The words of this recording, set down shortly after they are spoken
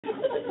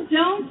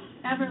Don't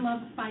ever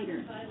love a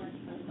fighter.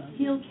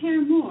 He'll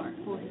care more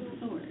for his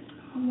sword.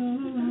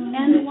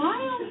 And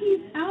while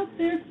he's out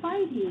there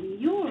fighting,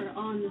 you're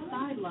on the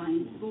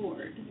sidelines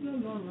bored.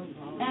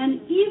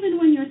 And even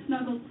when you're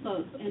snuggled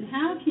close and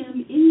have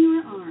him in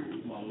your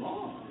arms,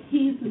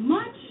 he's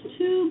much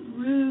too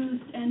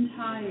bruised and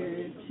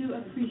tired to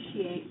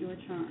appreciate your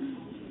charm.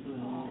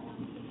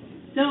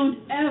 Don't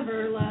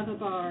ever love a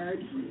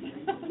bard,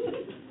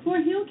 for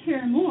he'll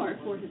care more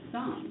for his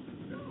song.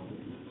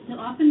 He'll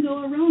often go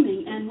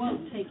a-roaming and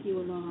won't take you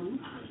along.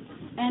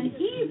 And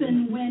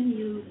even when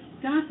you've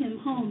got him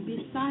home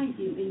beside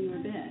you in your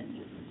bed,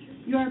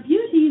 your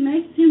beauty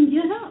makes him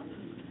get up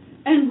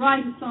and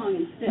write a song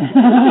instead.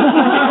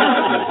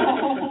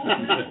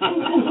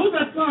 Oh,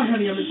 that song,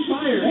 honey, I'm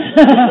inspired.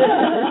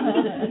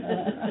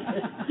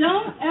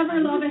 Don't ever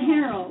love a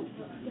herald.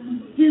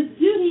 His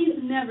duties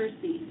never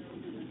cease.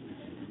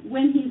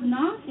 When he's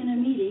not in a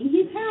meeting,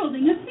 he's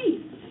heralding a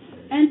feast.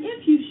 And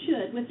if you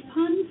should, with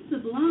puns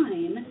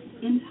sublime,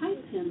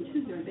 entice him to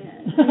your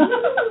bed,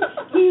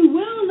 he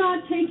will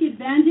not take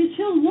advantage,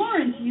 he'll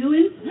warrant you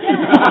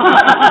instead.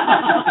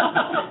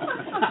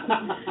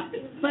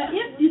 But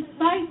if,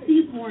 despite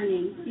these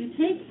warnings, you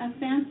take a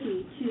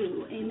fancy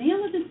to a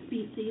male of his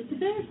species,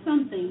 there's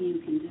something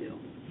you can do.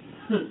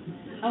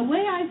 A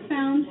way I've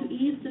found to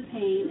ease the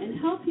pain and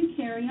help you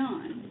carry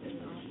on.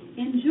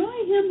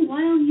 Enjoy him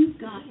while you've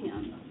got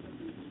him.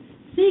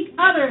 Seek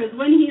others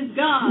when he's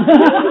gone.